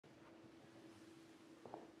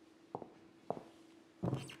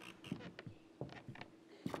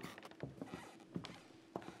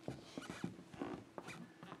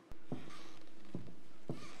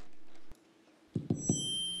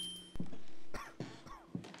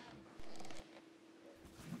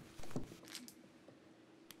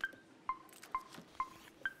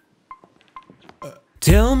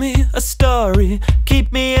Tell me a story,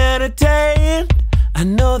 keep me entertained. I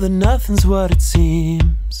know that nothing's what it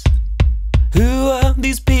seems. Who are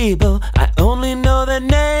these people? I only know their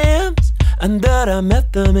names, and that I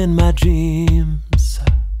met them in my dreams.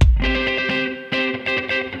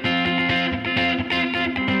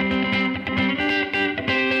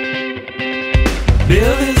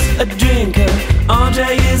 Bill is a drinker,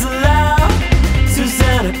 Andre is loud,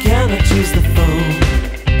 Susanna cannot choose the phone,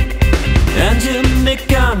 and Jimmy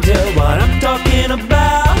can't tell what I'm talking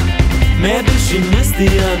about. Maybe she missed the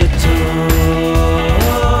undertone.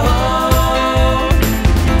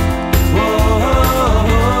 Whoa.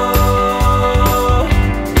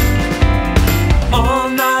 All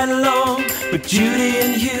night long with Judy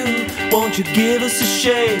and Hugh, won't you give us a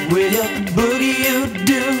shake with your boogie you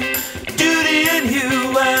do? Judy and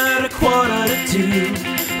Hugh at 1:45.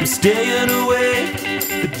 I'm staying awake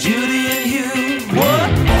for Judy and Hugh. What?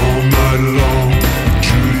 All night long,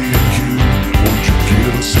 Judy and Hugh, won't you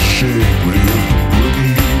give us a shake with the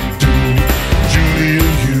boogie you do? Judy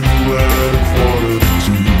and Hugh at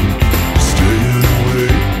 1:45. I'm staying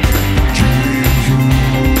awake for Judy and Hugh.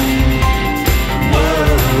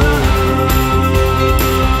 Whoa.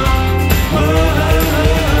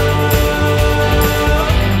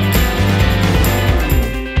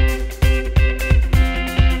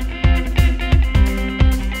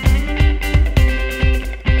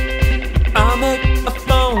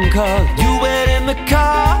 Call you wait in the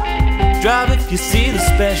car, drive if you see the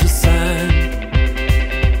special sign.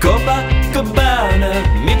 Copacabana,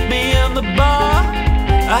 meet me in the bar,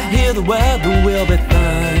 I hear the weather will be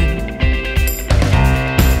fine.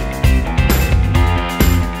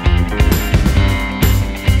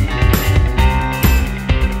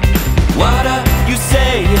 What are you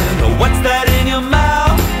saying? What's that in your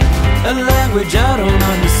mouth? A language I don't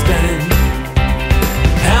understand.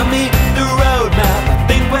 Hand me the road map, I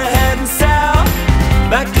think we're heading south,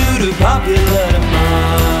 back to the popular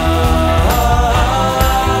demand.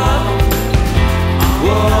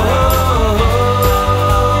 Whoa.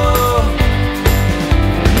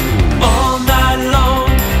 All night long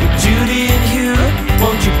with Judy and Hugh,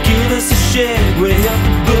 won't you give us a shake with your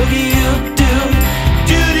boogie you do?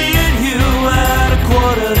 Judy and Hugh at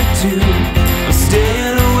 1:45. I'm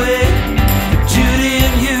staying awake for Judy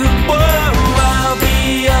and Hugh. Whoa, I'll be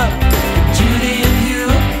up for Judy and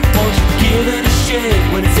Hugh. Won't you give it a shake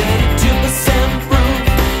when it's 82% proof?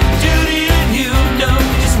 Judy and Hugh know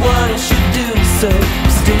just what I should do, so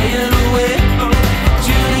I'm staying awake for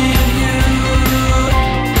Judy and Hugh.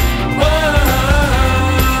 Whoa,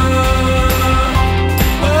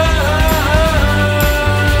 whoa.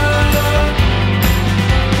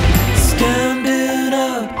 Standing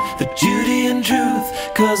up for Judy and truth,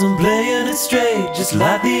 'cause I'm playing it straight, just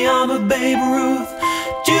like the arm of Babe Ruth.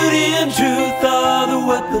 Judy and truth are the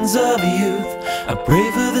weapons of youth. I pray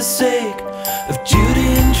for the sake of Judy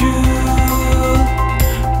and truth.